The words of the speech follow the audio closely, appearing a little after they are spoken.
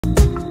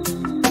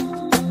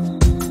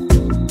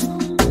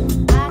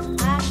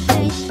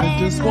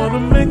just wanna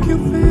make you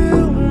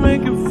feel,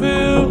 make you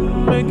feel,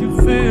 make you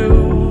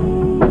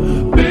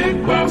feel.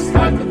 Big boss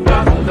like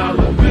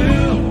 $1,000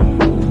 bill.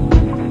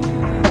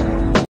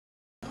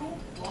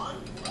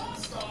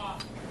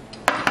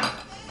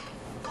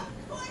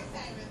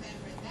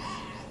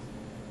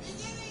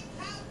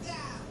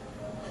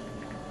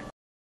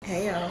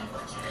 Hey y'all,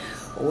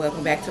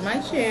 welcome back to my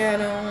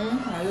channel.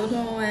 How you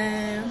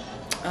doing?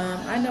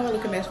 I know I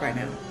look a mess right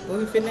now, but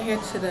we're finna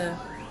head to the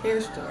hair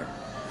store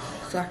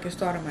so I can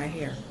start on my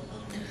hair.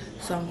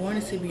 So I'm going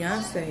to see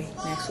Beyonce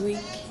next week,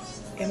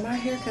 and my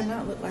hair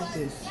cannot look like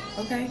this,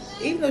 okay?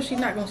 Even though she's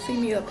not gonna see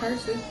me up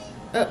close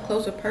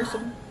and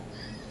personal,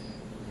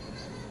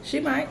 she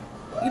might,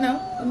 you know,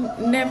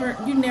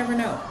 you never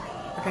know,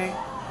 okay?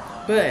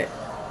 But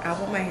I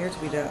want my hair to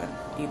be done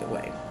either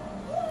way.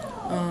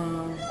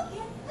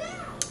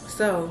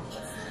 So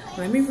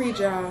let me read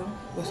y'all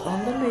what's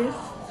on the list.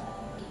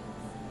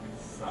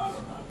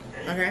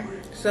 Okay,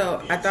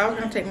 so I thought I was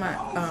gonna take my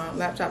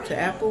laptop to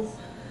Apple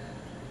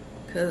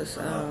because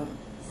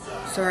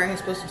sorry, I had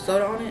to put some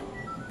soda on it,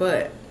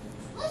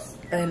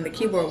 and the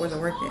keyboard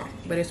wasn't working,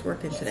 but it's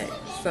working today.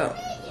 So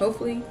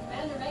hopefully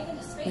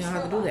you know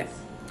how to do that.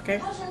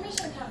 Okay.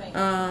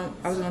 I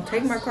was gonna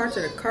take my car to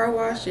the car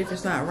wash if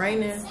it's not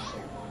raining,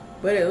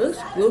 but it looks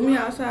gloomy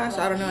outside,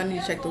 so I don't know. I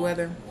need to check the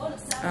weather.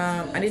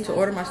 I need to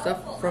order my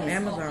stuff from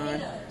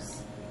Amazon.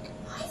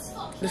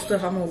 The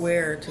stuff I'm gonna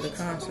wear to the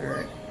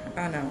concert.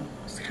 I know,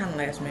 it's kind of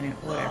last minute,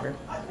 whatever.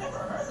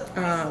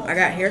 I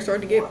got hair store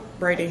to get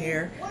braided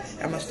hair.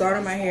 I'm gonna start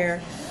on my hair.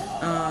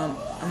 I'm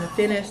gonna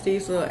finish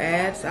these little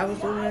ads I was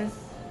doing,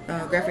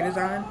 graphic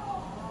design.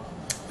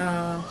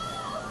 I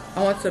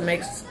want to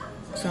make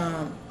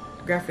some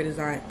graphic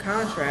design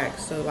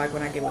contracts, so like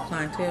when I get with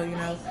clientele, you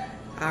know,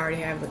 I already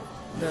have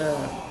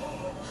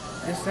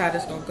this is how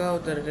this gonna go,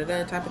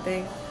 type of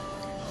thing.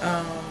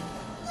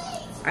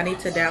 I need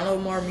to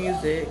download more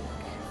music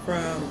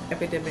from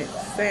Epidemic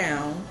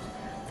Sound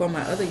for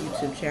my other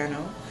YouTube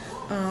channel.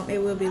 It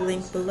will be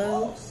linked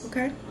below,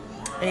 okay?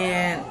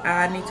 And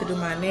I need to do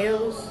my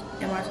nails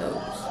and my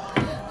toes.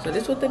 So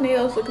this is what the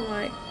nails looking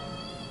like.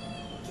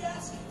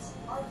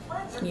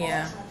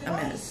 Yeah, a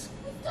mess.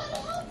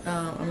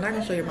 I'm not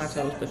gonna show you my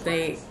toes, but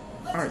they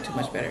aren't too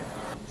much better.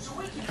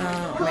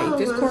 Make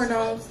this corn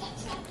off,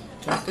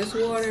 drink this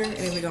water, and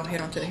then we're gonna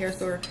head on to the hair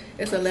store.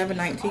 It's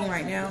 11:19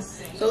 right now,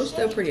 so it's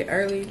still pretty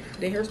early.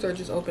 The hair store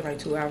just opened like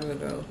 2 hours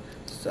ago,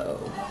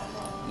 so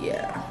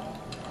yeah.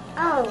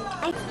 Oh,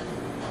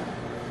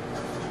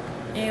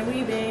 and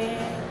we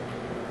back.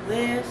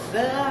 Let's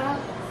there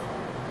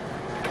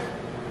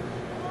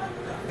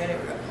we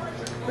go.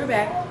 We're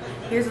back.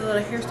 Here's a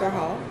little hair store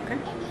haul. Okay,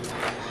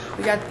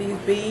 we got these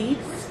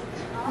beads.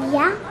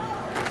 Yeah.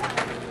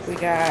 We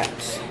got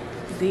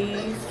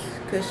these,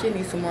 because she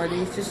needs some more of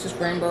these. This is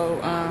rainbow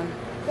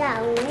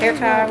hair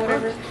tie,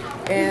 whatever,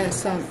 and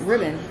some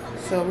ribbon.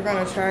 So we're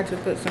gonna try to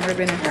put some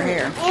ribbon in her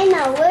hair. And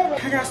a ribbon.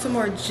 I got some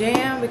more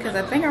jam because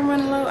I think I'm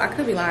running low. I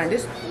could be lying.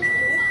 And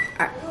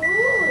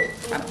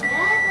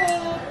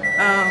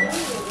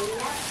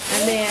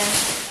then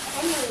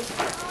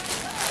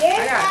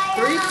I got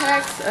 3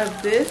 packs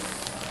of this.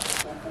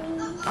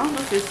 I don't know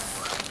if this,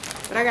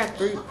 but I got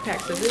 3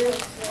 packs of this.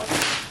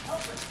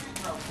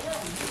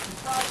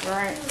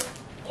 Right,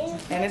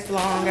 and it's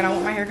long, and I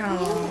want my hair kind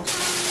of long.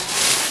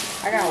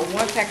 I got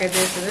 1 pack of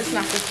this, and it's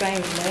not the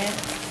same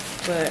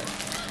length, but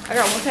I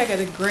got 1 pack of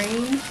the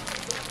green,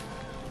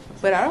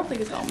 but I don't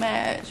think it's gonna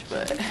match.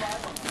 But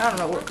I don't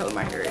know what color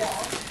my hair is.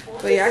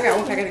 But yeah, I got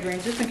 1 pack of the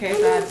green just in case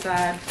I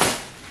decide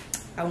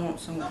I want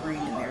some green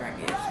in there. I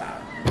guess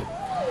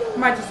I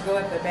might just go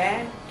at the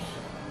back,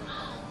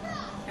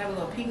 have a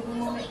little pink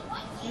on it.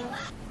 Yeah.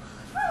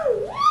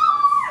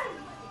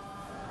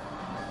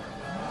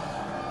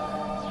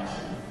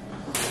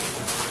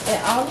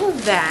 And all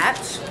of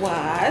that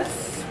was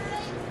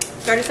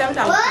 $37.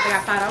 I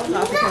got $5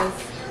 off because,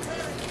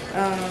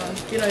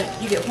 you know,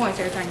 you get points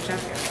every time you shop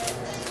here.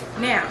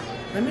 Now,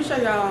 let me show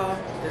y'all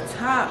the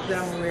top that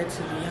I'm going to wear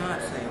to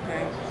Beyonce,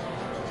 okay?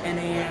 And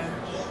then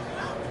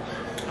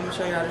I'm going to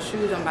show y'all the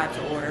shoes I'm about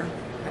to order.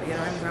 I got to get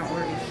on Amazon and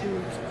order these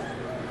shoes.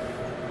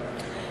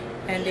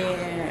 And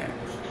then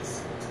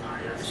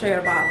show you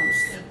the bottoms.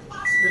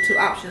 The 2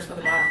 options for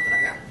the bottoms that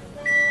I got.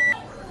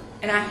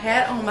 And I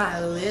had on my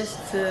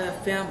list to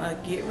film a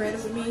get ready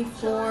with me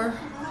for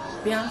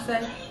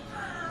Beyonce,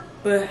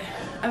 but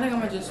I think I'm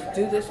gonna just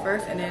do this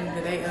first and then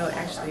today I'll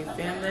actually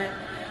film that.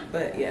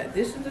 But yeah,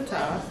 this is the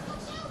top.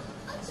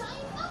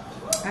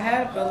 I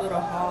have a little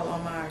haul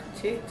on my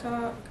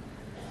TikTok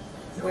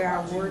where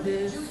I wore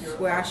this,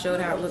 where I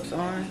showed how it looks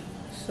on.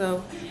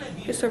 So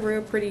it's a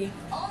real pretty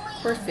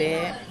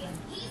corset.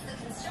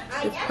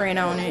 The print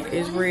on it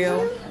is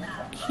real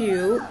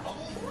cute.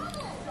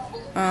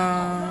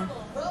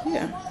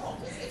 Yeah,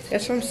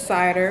 it's from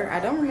Cider. I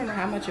don't remember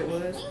how much it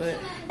was, but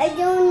I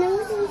don't know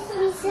if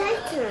it's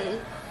Cider.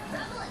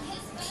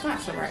 It's not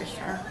so right,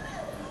 sir.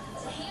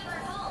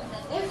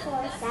 It's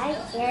for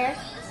Cider.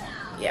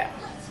 Yeah.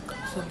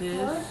 So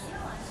this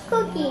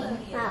cookie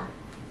pop.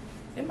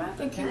 It might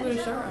look cute with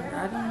a shirt under.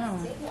 I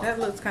don't know. That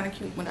looks kind of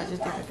cute when I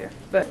just did it there.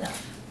 But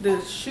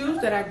the shoes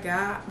that I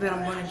got that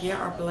I'm gonna get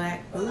are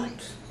black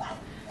boots.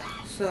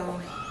 So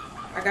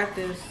I got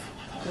this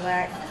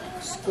black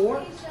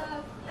sport.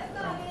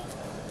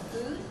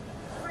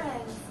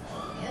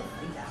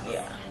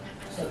 Yeah.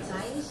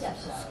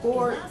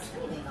 Sport.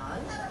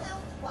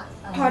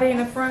 Party in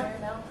the front,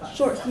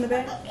 shorts in the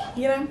back.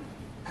 You know.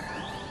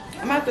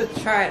 I'm about to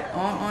try it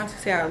on to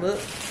see how it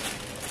looks,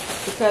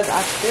 because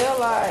I feel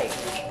like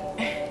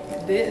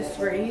this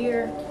right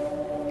here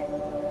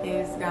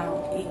is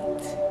gonna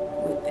eat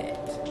with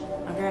that.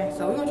 Okay,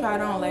 so we're gonna try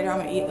it on later. I'm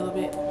gonna eat a little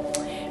bit.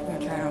 We're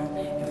gonna try it on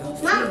and we'll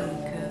see,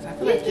 because I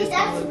feel like this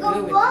gonna look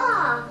good with it.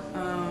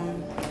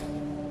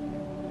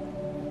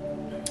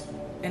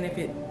 And if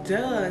it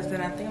does, then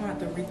I think I'm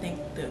gonna have to rethink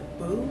the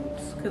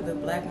boots, because the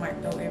black might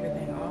throw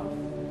everything off.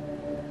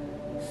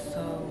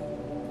 So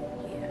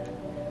yeah,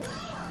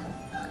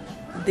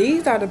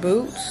 these are the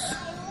boots.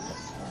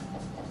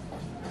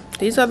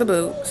 These are the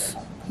boots.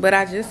 But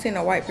I just seen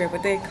a white pair,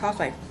 but they cost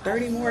like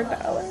 $30 more. Oh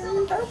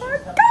my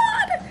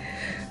God.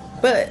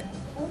 But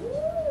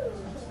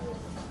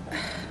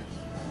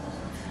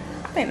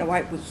I think the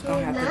white boots is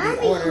gonna have to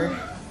be ordered.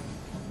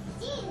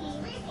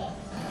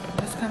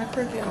 It's kind of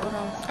crooked. Hold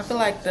on. I feel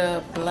like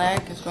the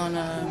black is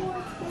gonna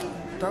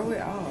throw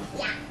it off.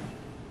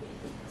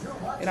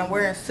 And I'm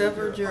wearing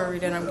silver jewelry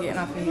that I'm getting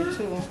off of here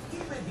too.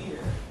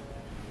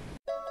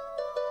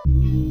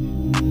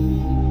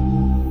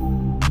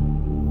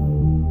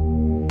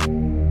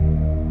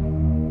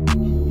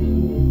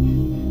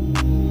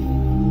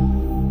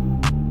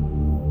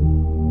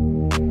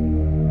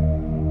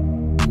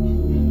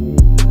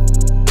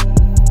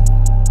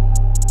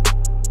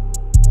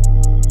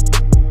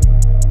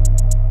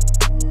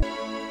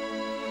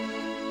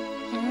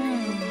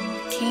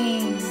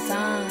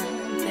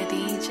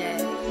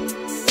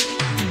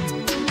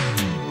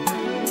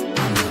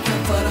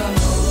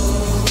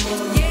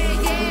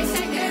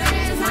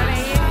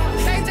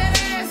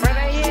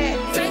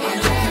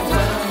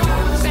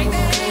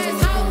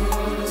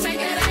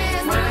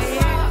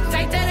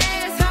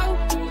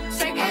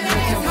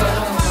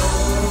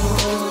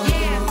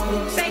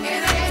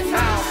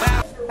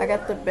 I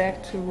got the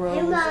back two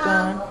rows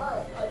done,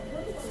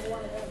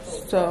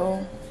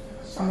 so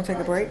I'm gonna take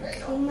a break.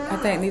 I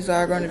think these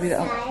are going to be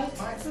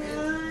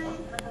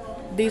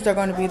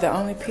the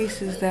only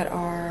pieces that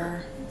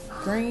are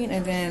green,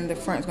 and then the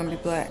front's gonna be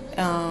black.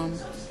 I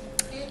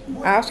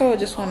also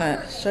just want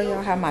to show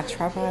y'all how my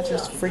tripod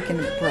just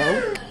freaking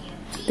broke.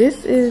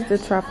 This is the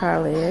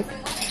tripod leg.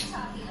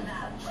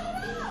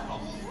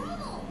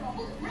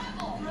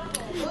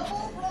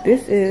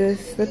 This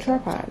is the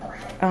tripod.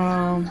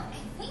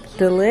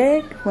 The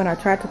leg, when I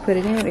tried to put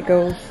it in, it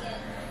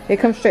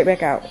comes straight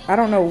back out. I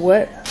don't know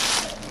what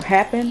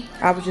happened.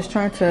 I was just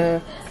trying to,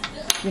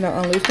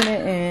 unloosen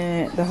it,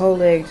 and the whole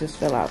leg just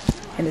fell out,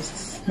 and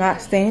it's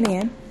not staying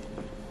in.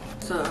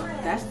 So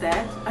that's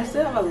that. I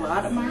still have a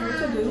lot of my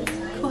hair to do,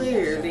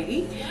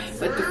 clearly,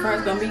 but the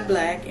front's gonna be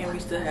black, and we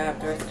still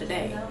have the rest of the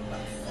day.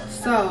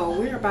 So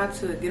we're about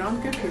to get on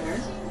the computer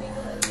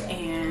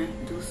and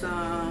do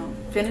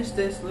finish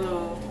this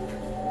little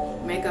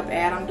makeup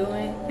ad I'm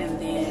doing, and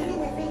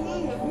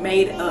then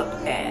made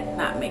up ad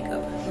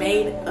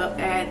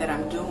that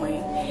I'm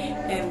doing,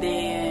 and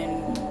then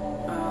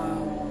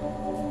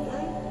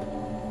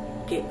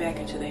get back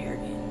into the hair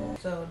again.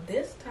 So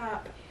this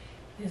top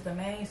is the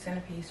main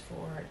centerpiece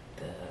for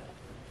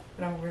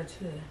what I'm wearing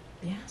to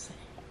Beyonce,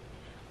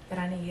 but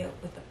I need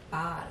help with the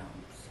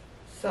bottoms.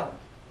 So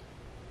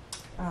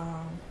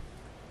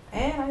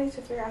and I need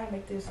to figure out how to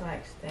make this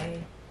like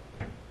stay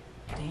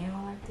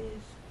down like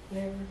this,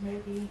 whatever.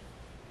 Maybe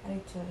I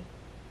need to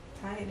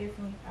tie it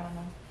differently, I don't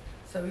know.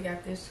 So we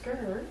got this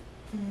skirt.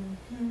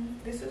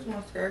 This is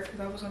one skirt because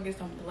I was gonna get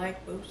some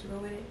black boots to go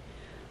with it,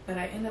 but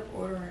I ended up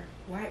ordering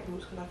white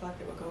boots because I thought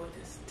they would go with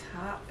this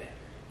top better.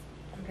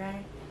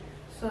 Okay,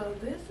 so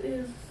this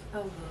is a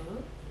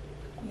look,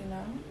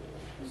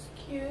 it's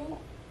cute.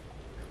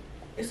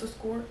 It's a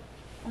skirt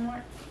on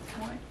it.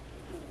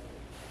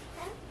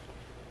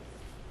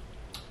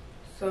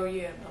 So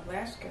yeah, the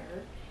last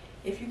skirt.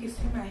 If you can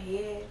see my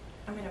head,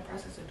 I'm in the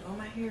process of doing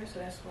my hair, so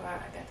that's why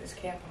I got this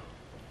cap on.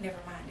 Never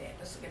mind that.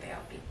 Let's look at the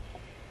outfit.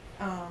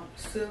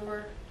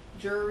 Silver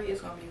jewelry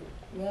is gonna be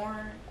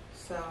worn,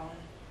 so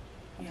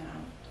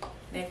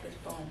necklace,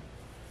 boom,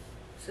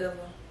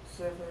 silver.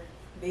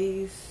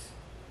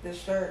 The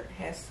shirt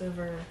has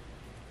silver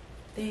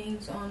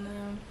things on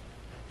them,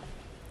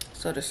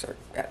 so the shirt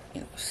got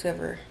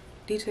silver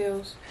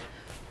details,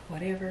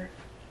 whatever.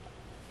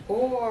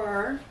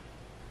 Or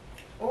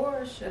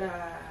should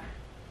I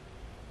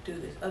do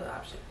this other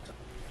option?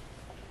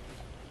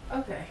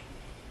 Okay,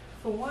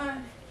 for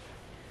one,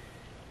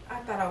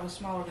 I thought I was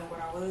smaller than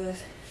what I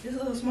was. Just a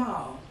little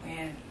small,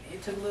 and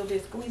it took a little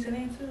bit squeezing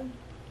into.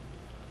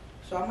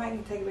 So I might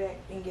need to take it back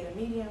and get a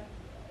medium.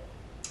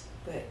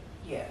 But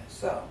yeah,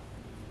 so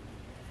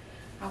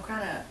I'm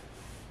kind of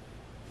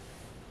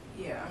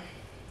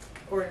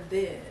ordered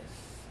this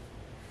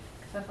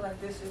because I feel like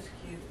this is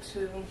cute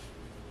too.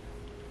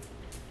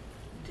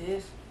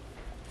 this.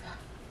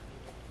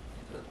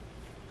 Look,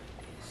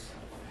 this.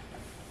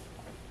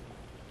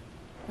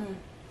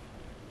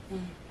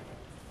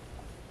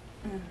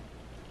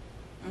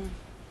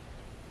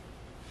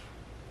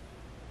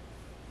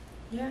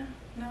 Yeah,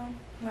 no,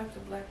 I like the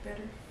black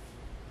better.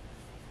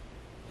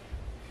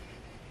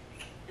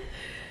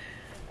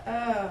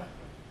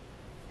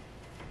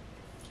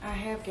 I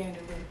have gained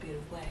a little bit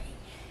of weight.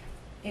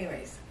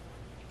 Anyways,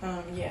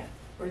 yeah,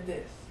 for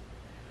this,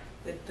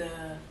 with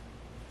the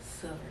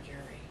silver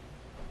jewelry,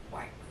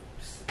 white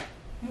boots.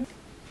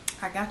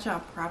 I got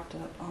y'all propped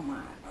up on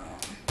my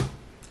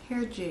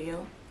hair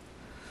gel.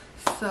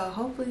 So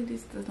hopefully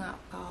this does not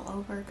fall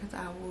over because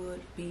I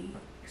would be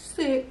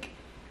sick.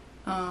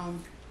 But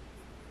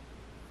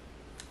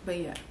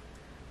yeah,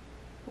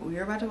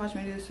 we're about to watch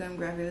me do some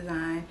graphic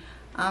design.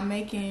 I'm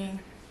making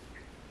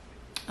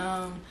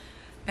an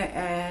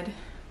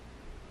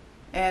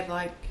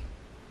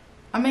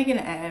I'm making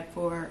an ad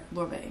for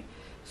Lorvay.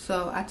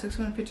 So I took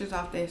some pictures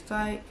off their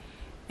site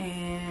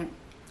and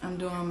I'm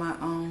doing my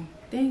own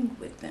thing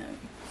with them.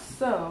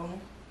 So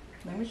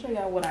let me show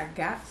y'all what I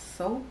got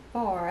so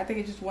far. I think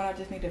it's just one I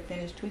just need to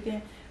finish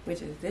tweaking,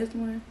 which is this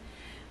one.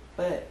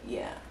 But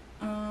yeah,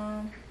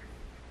 I'm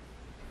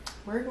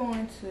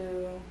going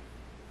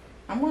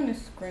to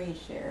screen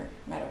share,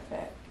 matter of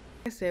fact.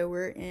 Like I said,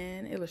 we're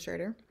in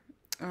Illustrator.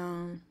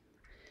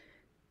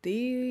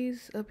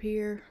 These up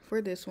here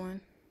for this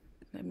one,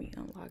 let me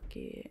unlock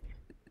it.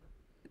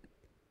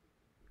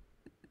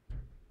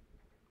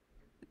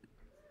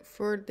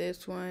 For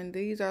this one,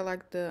 these are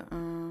like the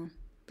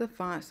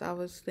fonts I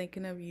was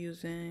thinking of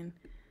using.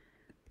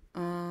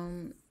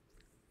 And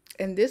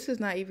this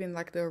is not even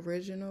like the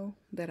original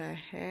that I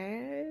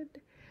had.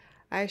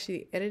 I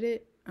actually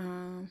edited.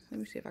 Let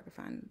me see if I can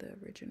find the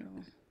original.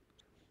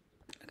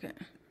 Okay.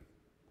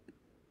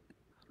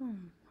 Hold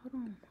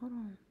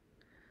on.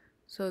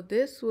 So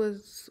this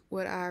was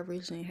what I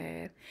originally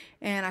had,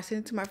 and I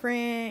sent it to my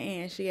friend,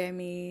 and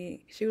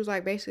she was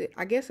like, basically,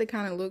 I guess it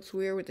kind of looks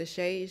weird with the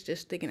shades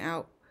just sticking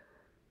out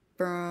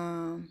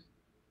from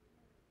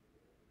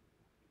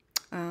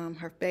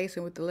her face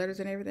and with the letters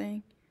and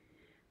everything.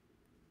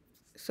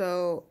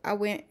 So I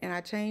went and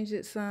I changed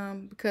it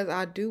some because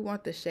I do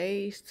want the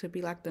shades to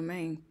be like the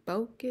main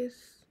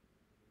focus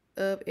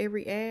of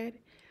every ad.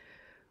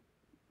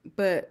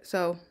 But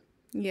so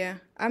yeah,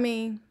 I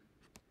mean,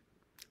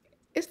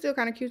 it's still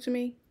kind of cute to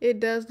me. It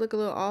does look a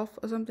little off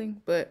or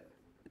something, but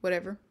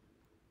whatever.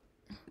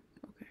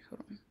 Okay,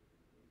 hold on.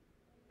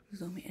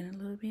 Zoom in a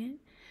little bit.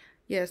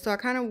 Yeah, so I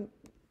kind of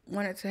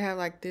wanted to have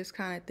like this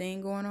kind of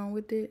thing going on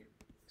with it.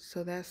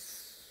 So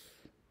this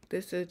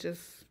is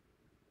just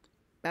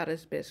about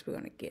as best we're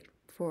gonna get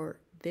for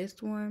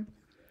this one.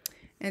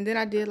 And then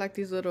I did like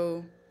these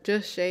little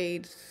just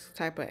shades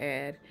type of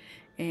ad.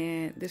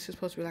 And this is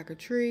supposed to be like a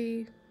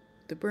tree,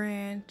 the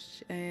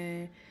branch,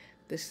 and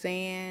the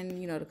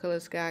sand, you know, the color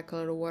of the sky,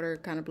 color of the water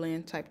kind of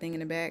blend type thing in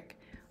the back.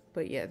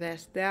 But yeah,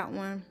 that's that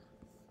one.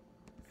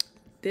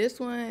 This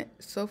one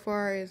so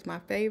far is my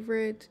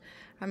favorite.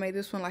 I made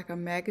this one like a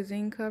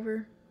magazine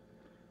cover.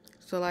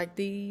 So like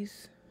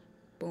these,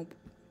 boom,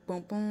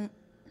 boom, boom.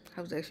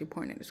 I was actually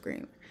pointing at the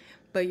screen.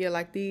 But yeah,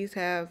 like these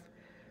have,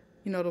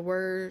 you know, the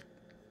word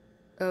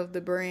of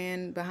the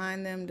brand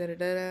behind them, da da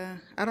da da.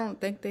 I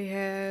don't think they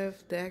have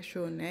the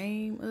actual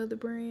name of the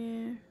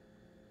brand.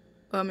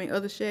 I mean,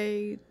 other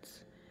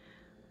shades.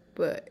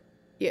 But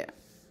yeah.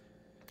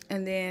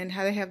 And then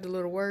how they have the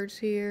little words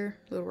here.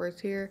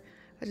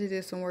 I just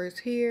did some words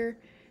here.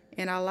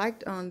 And I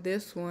liked on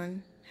this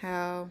one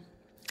how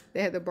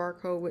they had the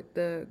barcode with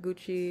the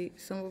Gucci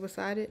symbol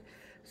beside it.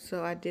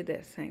 So I did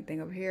that same thing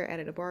over here.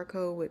 Added a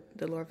barcode with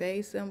the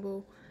Lorvay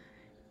symbol.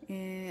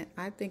 And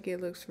I think it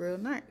looks real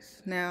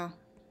nice. Now,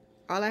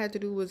 all I had to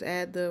do was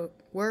add the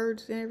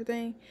words and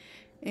everything.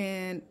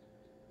 And,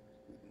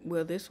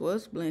 well, this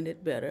was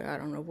blended better. I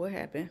don't know what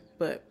happened.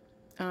 But,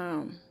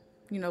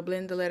 you know,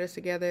 blend the letters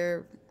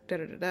together. Da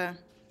da da da.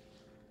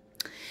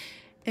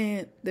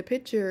 And the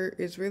picture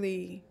is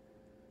really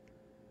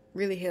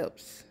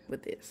helps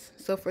with this.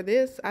 So for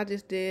this, I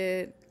just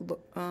did,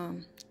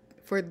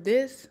 for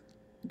this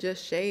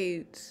just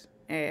shades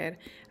ad,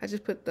 I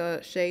just put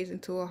the shades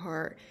into a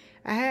heart.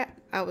 I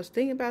was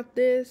thinking about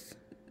this,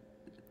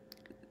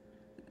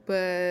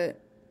 but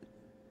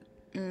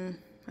I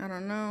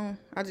don't know.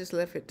 I just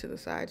left it to the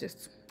side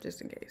just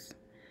in case.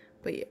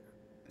 But yeah,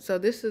 so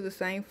this is the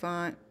same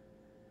font,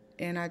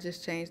 and I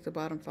just changed the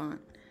bottom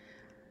font.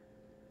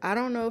 I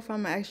don't know if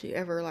I'm actually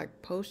ever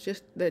like post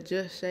just the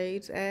just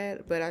shades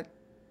ad, but I'm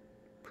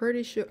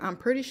pretty sure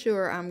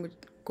I'm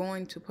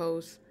going to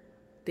post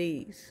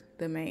these,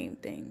 the main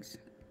things.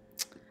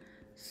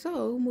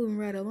 So moving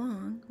right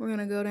along, we're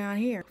gonna go down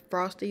here,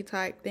 frosty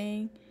type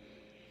thing,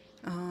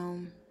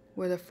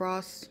 where the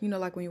frost, you know,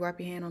 like when you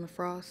wipe your hand on the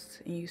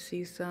frost and you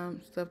see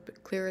some stuff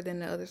clearer than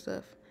the other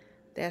stuff.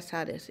 That's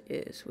how this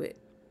is with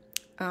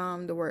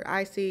the word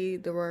icy,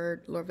 the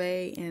word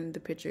Lorvay, and the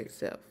picture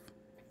itself.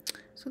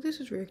 So this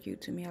is real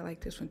cute to me. I like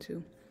this one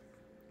too.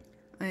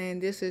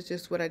 And this is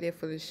just what I did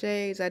for the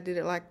shades. I did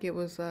it like it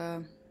was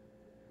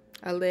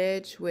a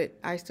ledge with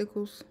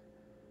icicles.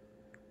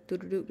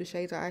 The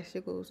shades are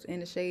icicles,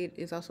 and the shade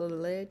is also the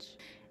ledge.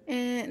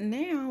 And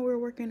now we're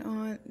working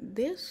on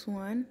this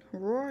one,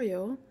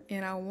 Royal,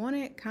 and I want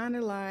it kind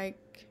of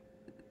like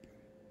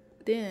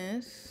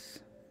this,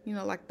 you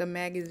know, like the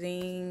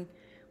magazine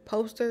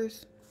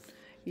posters,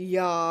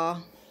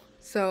 y'all.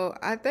 So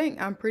I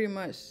think I'm pretty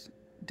much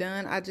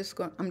done. I'm just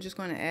going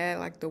to add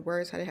like the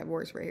words, how they have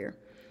words right here.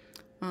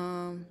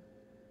 On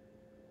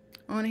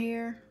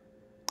here,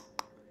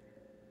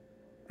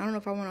 I don't know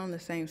if I want it on the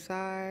same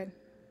side.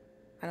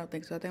 I don't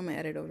think so. I think I'm gonna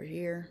add it over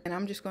here. And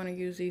I'm just gonna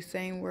use these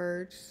same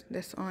words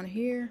that's on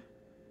here.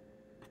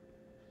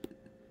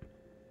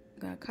 I'm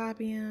gonna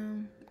copy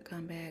them,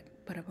 come back,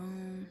 bada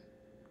boom.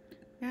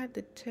 Add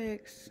the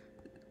text.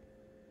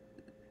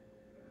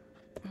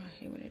 I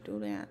hate when they do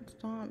that.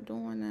 Stop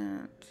doing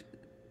that.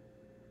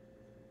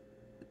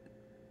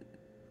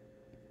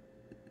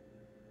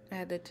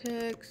 Add the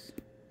text.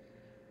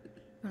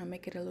 I'm gonna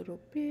make it a little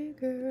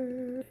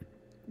bigger.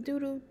 Do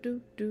do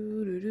do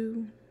do do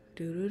do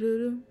do do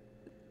do.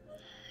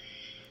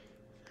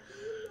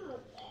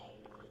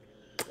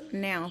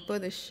 Now for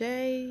the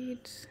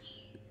shades,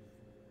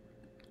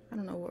 I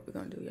don't know what we're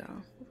gonna do,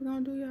 y'all. What we're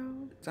gonna do,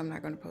 y'all? So I'm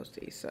not gonna post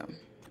these, so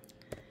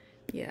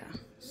yeah.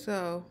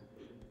 So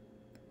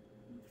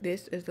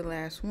this is the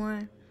last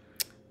one.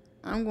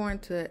 I'm going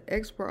to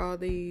export all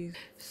these.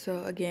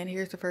 So again,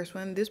 here's the first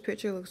one. This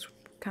picture looks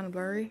kind of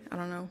blurry. I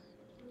don't know.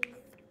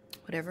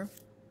 Whatever.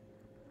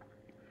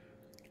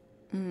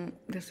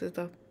 This is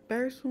the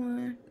first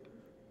one.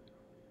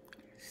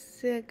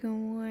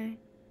 Second one.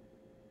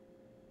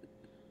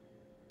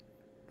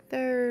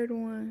 Third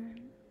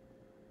one,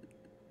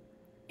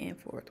 and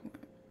fourth one.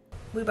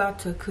 We about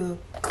to cook.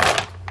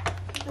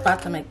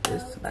 About to make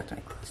this.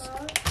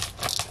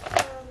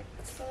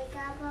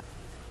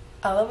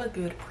 I love a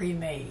good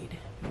pre-made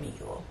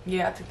meal.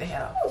 Yeah, I took the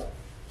head off.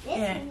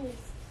 And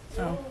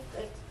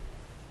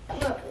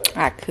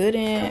I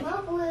couldn't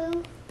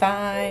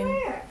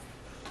find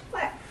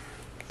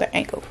the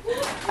ankle.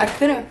 I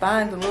couldn't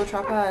find the little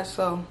tripod,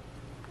 so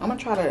I'm gonna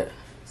try to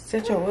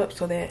set y'all up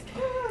so that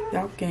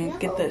y'all can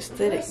get the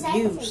aesthetic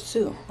views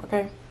too,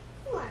 okay?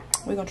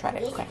 We're gonna try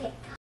that, okay?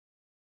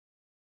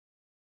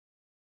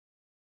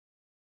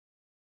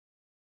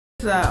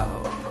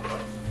 So,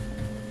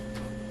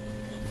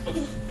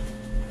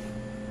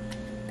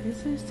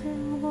 this is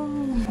terrible.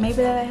 Maybe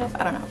that'll help,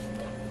 I don't know.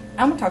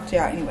 I'm gonna talk to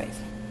y'all anyways.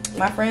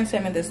 My friend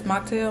sent me this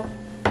mocktail.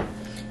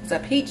 It's a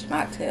peach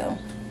mocktail,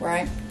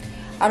 right?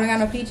 I don't got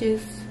no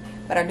peaches,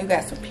 but I do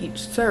got some peach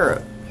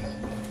syrup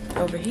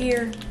over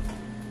here.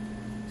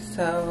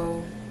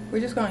 So we're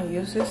just gonna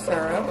use this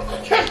syrup.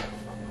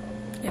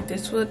 If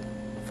this would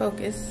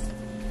focus.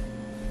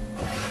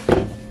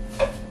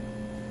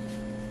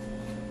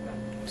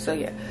 So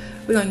yeah,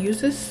 we're gonna use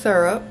this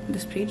syrup,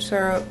 this peach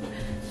syrup,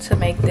 to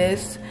make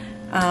this.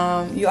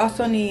 You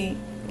also need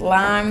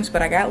limes,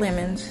 but I got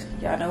lemons.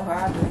 Y'all know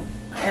how I do.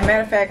 And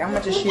matter of fact, I'm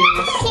gonna just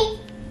use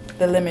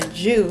the lemon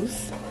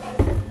juice.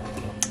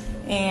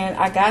 And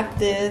I got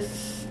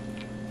this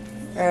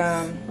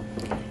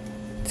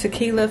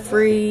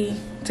tequila-free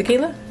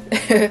tequila.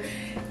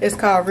 It's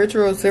called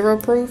Ritual Zero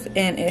Proof,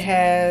 and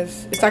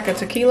it's like a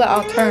tequila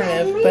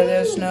alternative, but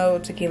there's no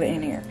tequila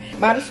in here.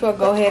 Might as well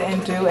go ahead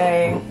and do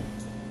a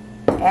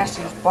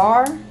Ashley's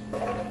bar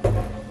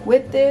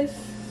with this.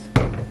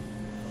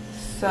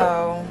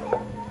 So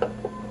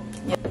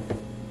yeah.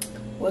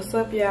 What's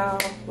up,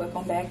 y'all?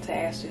 Welcome back to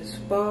Ashley's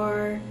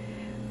bar.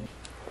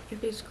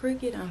 If it's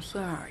crooked, I'm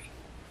sorry.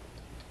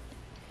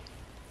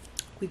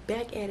 We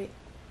back at it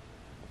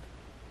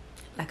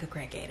like a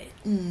crack at it.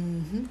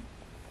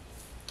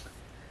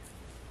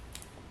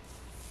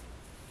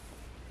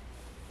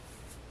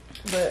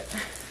 But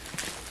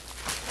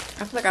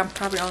I feel like I'm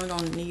probably only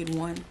gonna need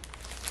one.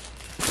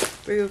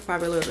 Three was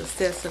probably a little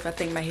excessive. I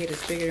think my head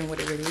is bigger than what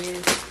it really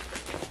is.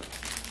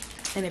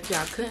 And if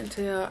y'all couldn't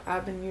tell,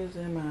 I've been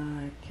using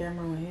my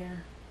camera on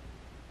here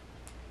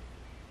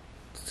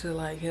to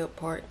like help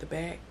part the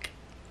back.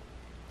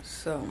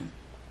 So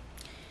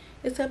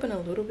it's helping a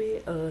little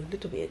bit,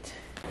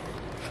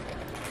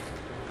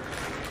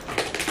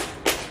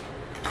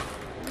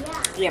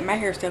 Yeah, my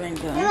hair still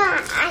ain't done.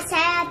 I said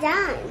I'm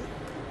done.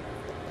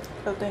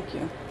 Oh, thank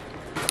you.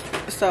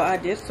 So I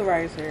did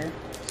Soray's hair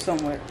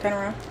somewhat. Turn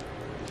around.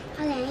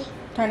 Okay.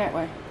 Turn that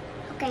way.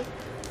 Okay.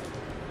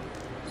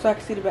 So I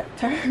can see the back.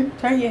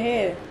 Turn your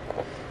head.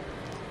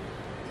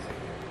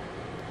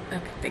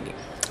 Okay, thank you.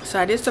 So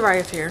I did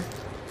Soray's hair.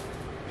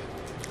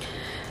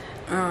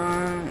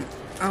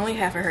 Only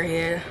half of her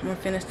head. I'm gonna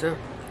finish the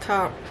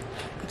top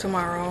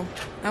tomorrow.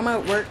 I'm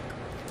at work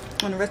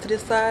on the rest of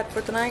this side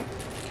for tonight.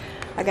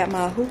 I got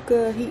my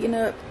hookah heating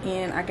up,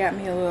 and I got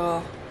me a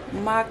little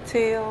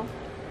mocktail.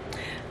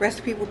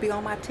 Recipe will be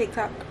on my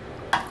TikTok.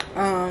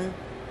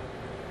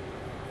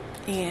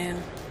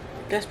 And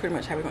that's pretty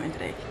much how we're going to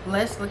end today.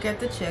 Let's look at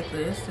the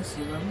checklist to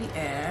see where we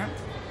at.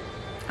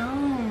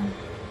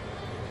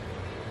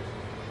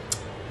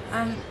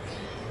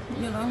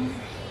 You know,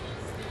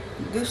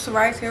 this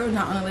Soray's hair was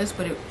not on the list,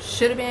 but it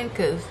should have been,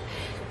 because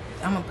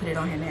I'm gonna put it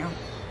on here now.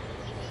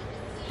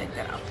 Take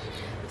that out.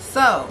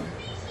 So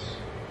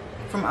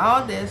from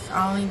all this,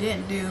 I only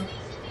didn't do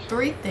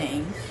 3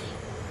 things,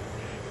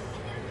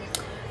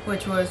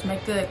 which was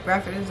make the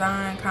graphic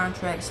design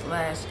contract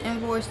 /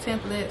 invoice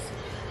templates.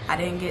 I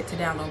didn't get to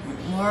download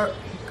more.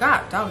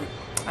 God dog it.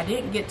 I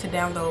didn't get to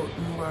download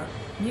more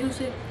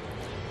music,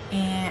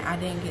 and I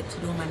didn't get to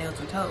do my nails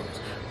and toes.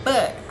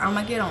 But I'm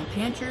gonna get on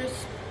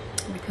Pinterest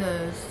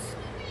because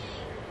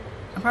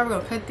I'm probably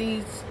gonna cut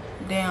these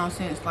down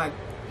since like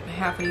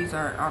half of these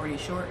are already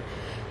short.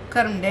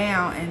 Cut them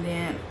down and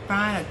then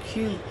find a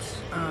cute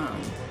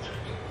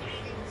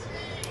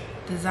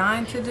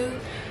design to do.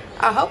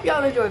 I hope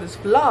y'all enjoy this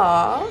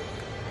vlog.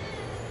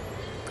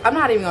 I'm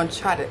not even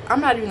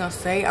gonna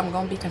say I'm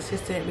gonna be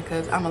consistent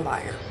because I'm a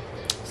liar.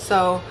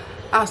 So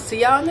I'll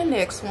see y'all in the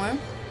next one.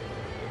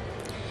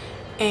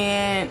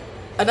 And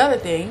another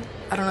thing,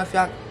 I don't know if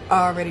y'all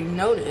already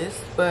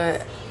noticed,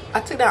 but I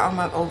took down all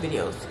my old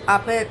videos.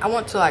 I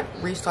want to like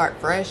restart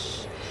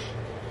fresh,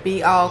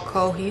 be all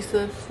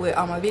cohesive with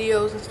all my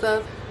videos and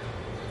stuff.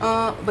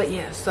 But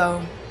yeah,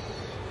 so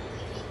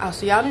I'll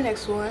see y'all in the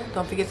next one.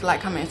 Don't forget to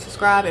like, comment, and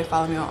subscribe, and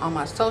follow me on all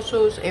my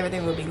socials.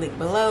 Everything will be linked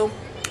below.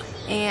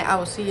 And I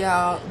will see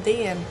y'all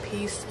then.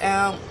 Peace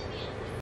out.